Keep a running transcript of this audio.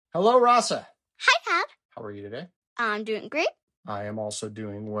Hello, Rasa. Hi, Dad. How are you today? I'm doing great. I am also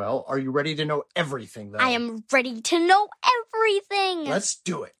doing well. Are you ready to know everything, though? I am ready to know everything. Let's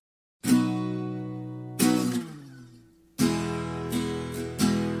do it.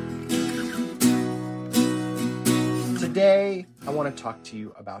 Today, I want to talk to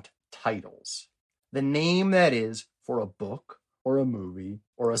you about titles. The name that is for a book or a movie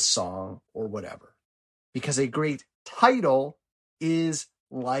or a song or whatever. Because a great title is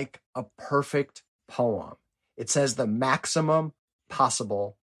like a perfect poem. It says the maximum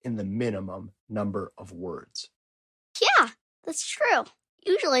possible in the minimum number of words. Yeah, that's true.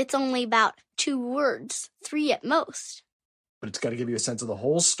 Usually it's only about 2 words, 3 at most. But it's got to give you a sense of the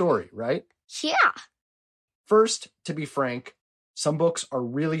whole story, right? Yeah. First, to be frank, some books are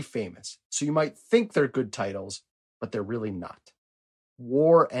really famous, so you might think they're good titles, but they're really not.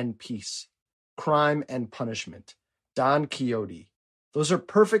 War and Peace, Crime and Punishment, Don Quixote. Those are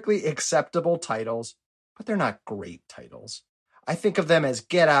perfectly acceptable titles, but they're not great titles. I think of them as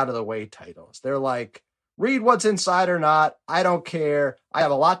get-out-of-the-way titles. They're like, read what's inside or not, I don't care, I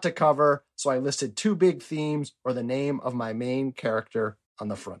have a lot to cover, so I listed 2 big themes or the name of my main character on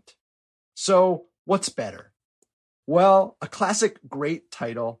the front. So, what's better? Well, a classic great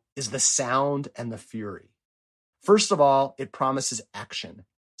title is The Sound and the Fury. First of all, it promises action.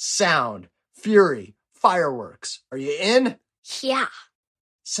 Sound, fury, fireworks. Are you in? Yeah.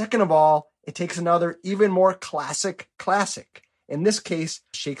 Second of all, it takes another even more classic, in this case,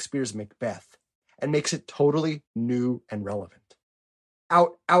 Shakespeare's Macbeth, and makes it totally new and relevant.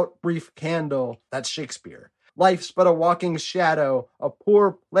 Out, brief candle, that's Shakespeare. Life's but a walking shadow, a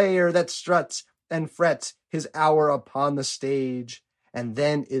poor player that struts and frets his hour upon the stage, and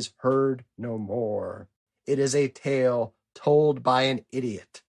then is heard no more. It is a tale told by an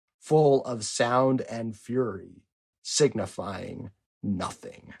idiot, full of sound and fury, signifying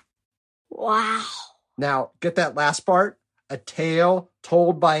nothing. Wow. Now, get that last part? A tale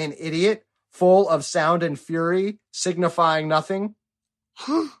told by an idiot, full of sound and fury, signifying nothing?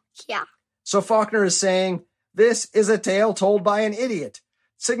 Yeah. So Faulkner is saying, this is a tale told by an idiot,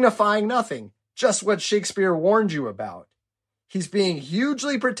 signifying nothing, just what Shakespeare warned you about. He's being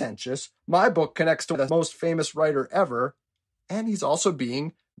hugely pretentious. My book connects to the most famous writer ever, and he's also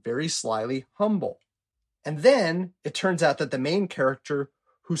being very slyly humble. And then it turns out that the main character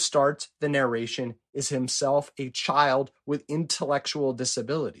who starts the narration is himself a child with intellectual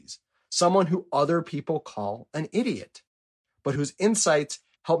disabilities, someone who other people call an idiot, but whose insights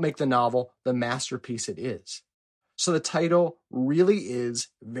help make the novel the masterpiece it is. So the title really is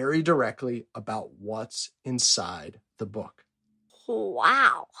very directly about what's inside the book.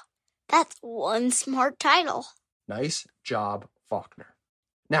 Wow. That's one smart title. Nice job, Faulkner.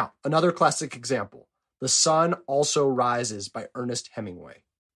 Now, another classic example, The Sun Also Rises by Ernest Hemingway.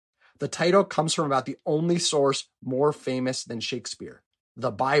 The title comes from about the only source more famous than Shakespeare,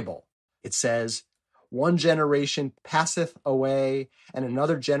 the Bible. It says, one generation passeth away, and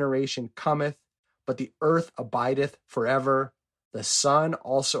another generation cometh, but the earth abideth forever. The sun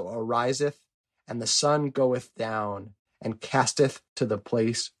also ariseth, and the sun goeth down, and casteth to the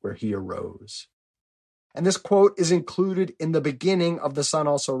place where he arose. And this quote is included in the beginning of The Sun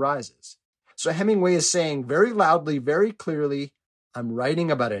Also Rises. So Hemingway is saying very loudly, very clearly, I'm writing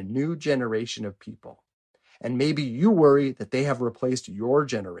about a new generation of people. And maybe you worry that they have replaced your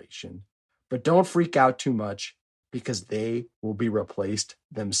generation, but don't freak out too much because they will be replaced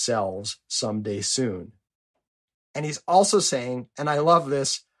themselves someday soon. And he's also saying, and I love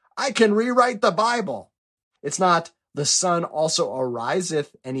this, I can rewrite the Bible. It's not the sun also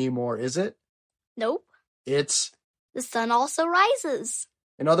ariseth anymore, is it? Nope. It's the sun also rises.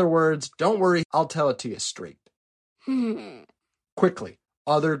 In other words, don't worry, I'll tell it to you straight. Quickly,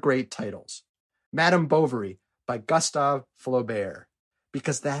 other great titles. Madame Bovary by Gustave Flaubert,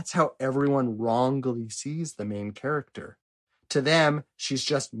 because that's how everyone wrongly sees the main character. To them, she's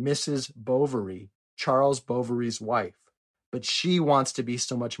just Mrs. Bovary, Charles Bovary's wife. But she wants to be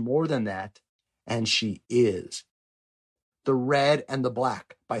so much more than that, and she is. The Red and the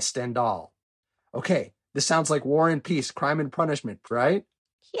Black by Stendhal. Okay, this sounds like War and Peace, Crime and Punishment, right?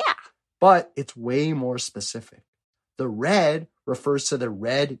 Yeah. But it's way more specific. The red refers to the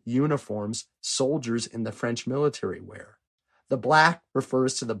red uniforms soldiers in the French military wear. The black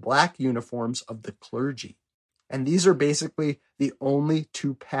refers to the black uniforms of the clergy. And these are basically the only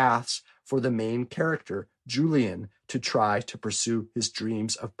 2 paths for the main character, Julian, to try to pursue his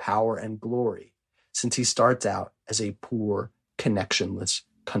dreams of power and glory, since he starts out as a poor, connectionless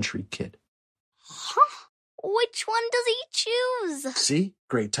country kid. Huh? Which one does he choose? See?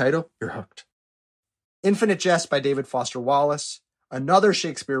 Great title. You're hooked. Infinite Jest by David Foster Wallace. Another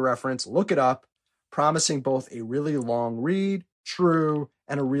Shakespeare reference, look it up, promising both a really long read, true,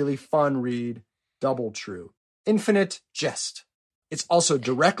 and a really fun read, double true. Infinite Jest. It's also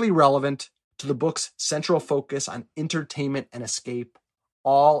directly relevant to the book's central focus on entertainment and escape,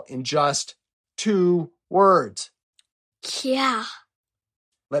 all in just 2 words. Yeah.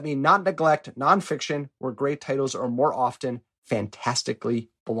 Let me not neglect nonfiction, where great titles are more often fantastically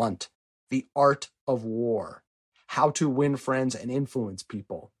blunt. The Art of War. How to Win Friends and Influence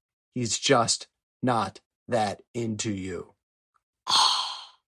People. He's just not that into you.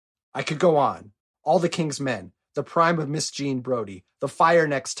 I could go on. All the King's Men. The Prime of Miss Jean Brodie. The Fire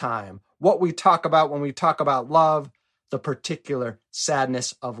Next Time. What We Talk About When We Talk About Love. The Particular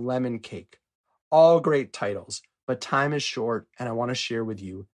Sadness of Lemon Cake. All great titles, but time is short, and I want to share with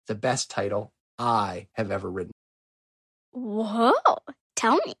you the best title I have ever written. Whoa.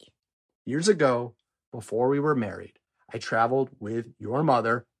 Tell me. Years ago, before we were married, I traveled with your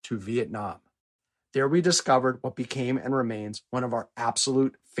mother to Vietnam. There we discovered what became and remains one of our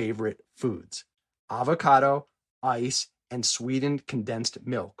absolute favorite foods. Avocado, ice, and sweetened condensed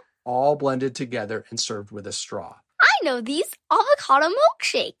milk, all blended together and served with a straw. I know these avocado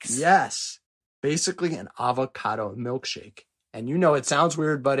milkshakes. Yes, basically an avocado milkshake. And you know it sounds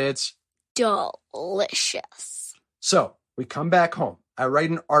weird, but it's delicious. So we come back home. I write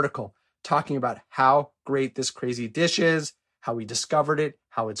an article talking about how great this crazy dish is, how we discovered it,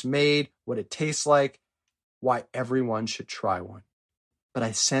 how it's made, what it tastes like, why everyone should try one. But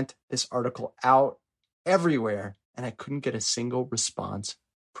I sent this article out everywhere, and I couldn't get a single response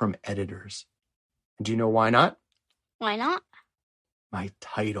from editors. And do you know why not? Why not? My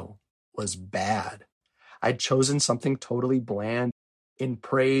title was bad. I'd chosen something totally bland in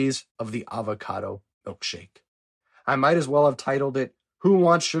praise of the avocado milkshake. I might as well have titled it, Who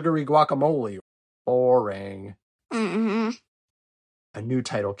Wants Sugary Guacamole? Boring. Mm-hmm. A new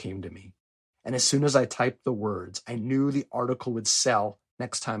title came to me. And as soon as I typed the words, I knew the article would sell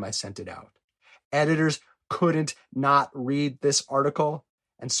next time I sent it out. Editors couldn't not read this article,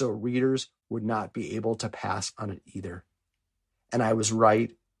 and so readers would not be able to pass on it either. And I was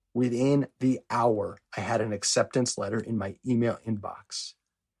right. Within the hour, I had an acceptance letter in my email inbox.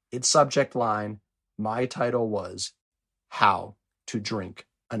 Its subject line, my title was, How to Drink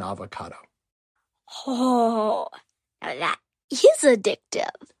an Avocado. Oh, now that is addictive.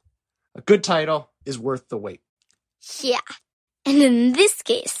 A good title is worth the wait. Yeah, and in this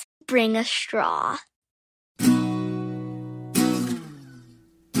case, bring a straw.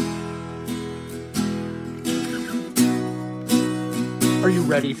 Are you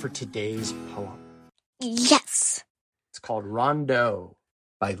ready for today's poem? Yes. It's called Rondeau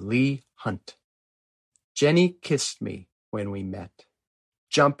by Leigh Hunt. Jenny kissed me when we met,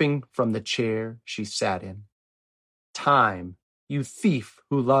 jumping from the chair she sat in. Time, you thief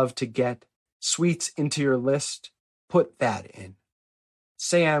who love to get sweets into your list, put that in.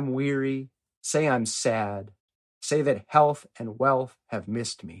 Say I'm weary, say I'm sad, say that health and wealth have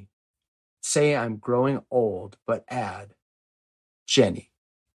missed me. Say I'm growing old, but add, Jenny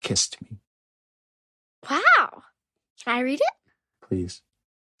kissed me. Wow. Can I read it? Please.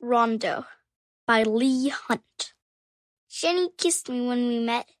 Rondeau by Leigh Hunt. Jenny kissed me when we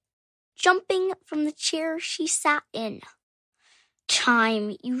met, jumping from the chair she sat in.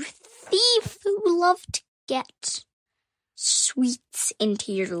 Time, you thief who love to get sweets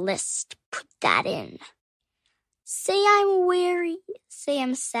into your list, put that in. Say I'm weary, say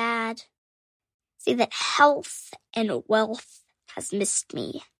I'm sad, say that health and wealth has missed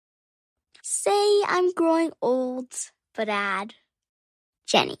me. Say I'm growing old, but add,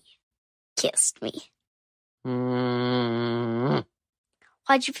 Jenny kissed me. Why'd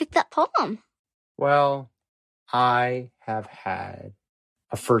you pick that poem? Well, I have had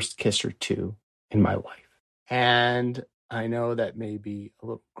a first kiss or two in my life. And I know that may be a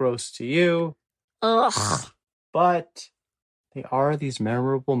little gross to you. Ugh. But they are these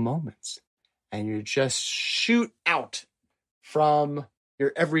memorable moments. And you just shoot out from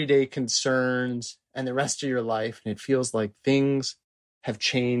your everyday concerns and the rest of your life. And it feels like things have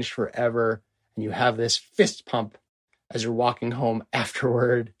changed forever. And you have this fist pump as you're walking home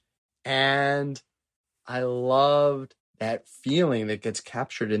afterward. And I loved that feeling that gets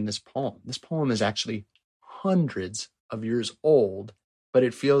captured in this poem. This poem is actually hundreds of years old, but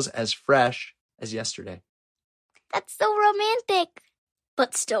it feels as fresh as yesterday. That's so romantic,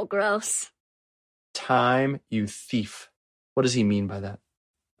 but still gross. Time, you thief. What does he mean by that?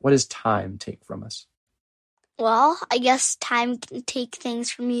 What does time take from us? Well, I guess time can take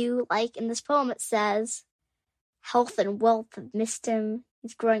things from you. Like in this poem, it says, health and wealth have missed him.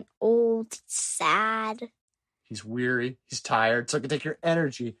 He's growing old, he's sad. He's weary. He's tired. So it can take your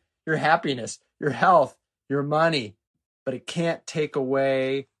energy, your happiness, your health, your money. But it can't take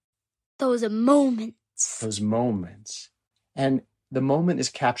away those moments. Those moments. And the moment is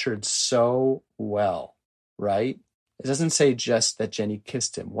captured so well, right? It doesn't say just that Jenny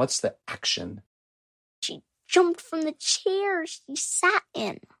kissed him. What's the action? She jumped from the chair she sat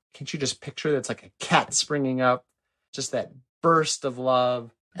in. Can't you just picture that? It's like a cat springing up, just that burst of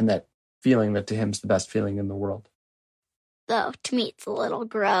love and that feeling that to him is the best feeling in the world. Though, to me, it's a little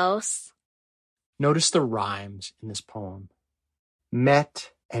gross. Notice the rhymes in this poem.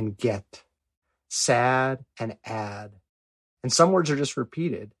 Met and get, sad and add. And some words are just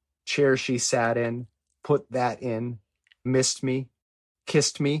repeated. Chair she sat in, put that in, missed me,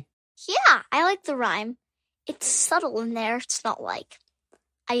 kissed me. Yeah, I like the rhyme. It's subtle in there. It's not like,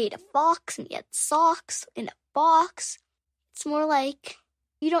 I ate a fox and he had socks in a box. It's more like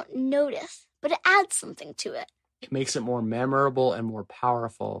you don't notice, but it adds something to it. It makes it more memorable and more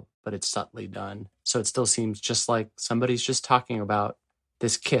powerful, but it's subtly done. So it still seems just like somebody's just talking about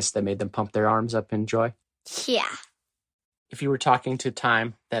this kiss that made them pump their arms up in joy. Yeah. If you were talking to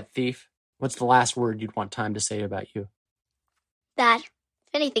Time, that thief, what's the last word you'd want Time to say about you? That,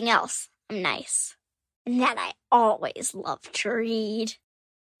 if anything else, I'm nice. And that I always love to read.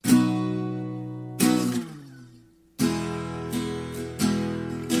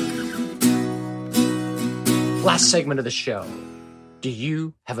 Last segment of the show. Do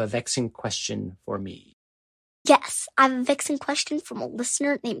you have a vexing question for me? Yes, I have a vexing question from a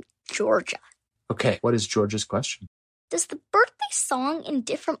listener named Georgia. Okay, what is Georgia's question? Does the birthday song in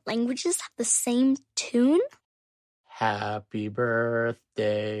different languages have the same tune? Happy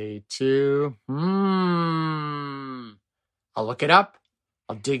birthday to... I'll look it up,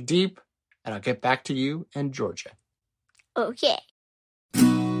 I'll dig deep, and I'll get back to you and Georgia. Okay.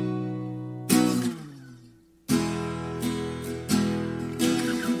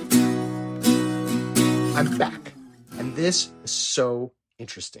 I'm back, and this is so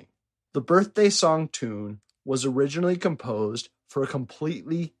interesting. The birthday song tune was originally composed for a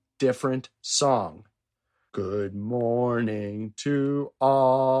completely different song. Good morning to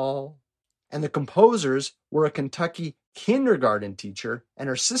all. And the composers were a Kentucky kindergarten teacher and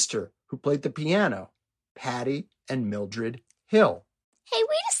her sister who played the piano, Patty and Mildred Hill. Hey,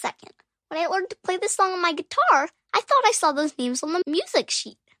 wait a second. When I learned to play this song on my guitar, I thought I saw those names on the music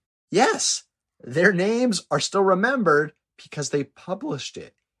sheet. Yes, their names are still remembered because they published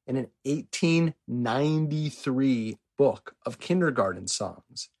it in an 1893 book of kindergarten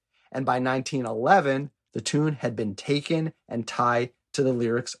songs. And by 1911, the tune had been taken and tied to the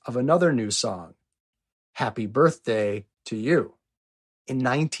lyrics of another new song, Happy Birthday to You. In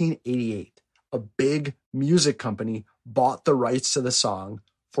 1988, a big music company bought the rights to the song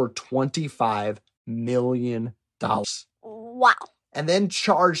for $25 million. Wow. And then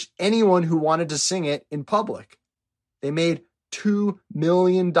charged anyone who wanted to sing it in public. They made $2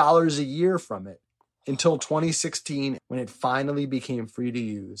 million a year from it until 2016 when it finally became free to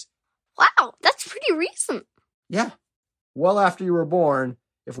use. Wow, that's pretty recent. Yeah. Well after you were born,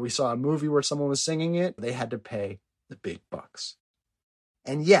 if we saw a movie where someone was singing it, they had to pay the big bucks.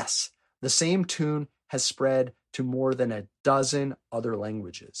 And yes, the same tune has spread to more than a dozen other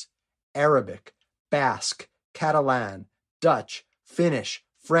languages. Arabic, Basque, Catalan, Dutch, Finnish,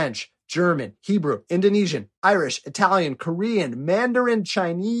 French, German, Hebrew, Indonesian, Irish, Italian, Korean, Mandarin,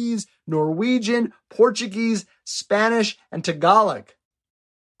 Chinese, Norwegian, Portuguese, Spanish, and Tagalog.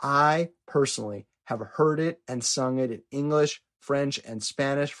 I personally have heard it and sung it in English, French, and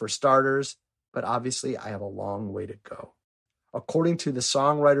Spanish for starters, but obviously I have a long way to go. According to the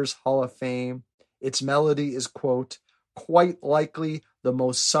Songwriters Hall of Fame, its melody is, quote, quite likely the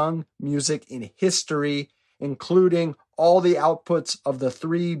most sung music in history, including all the outputs of the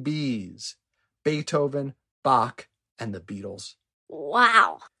 3 Bs, Beethoven, Bach, and the Beatles.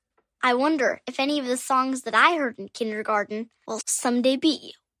 Wow. I wonder if any of the songs that I heard in kindergarten will someday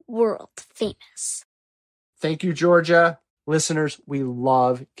be world famous. Thank you, Georgia. Listeners, we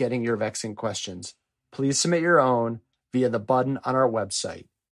love getting your vexing questions. Please submit your own via the button on our website,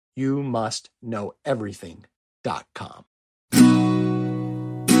 youmustknoweverything.com.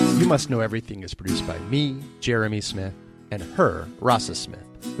 You Must Know Everything is produced by me, Jeremy Smith, and her, Rasa Smith,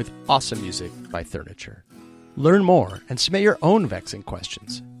 with awesome music by Furniture. Learn more and submit your own vexing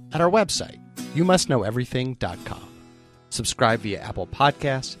questions at our website, youmustknoweverything.com. Subscribe via Apple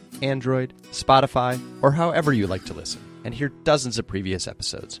Podcasts, Android, Spotify, or however you like to listen, and hear dozens of previous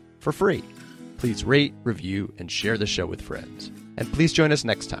episodes for free. Please rate, review, and share the show with friends. And please join us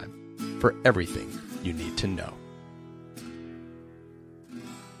next time for everything you need to know.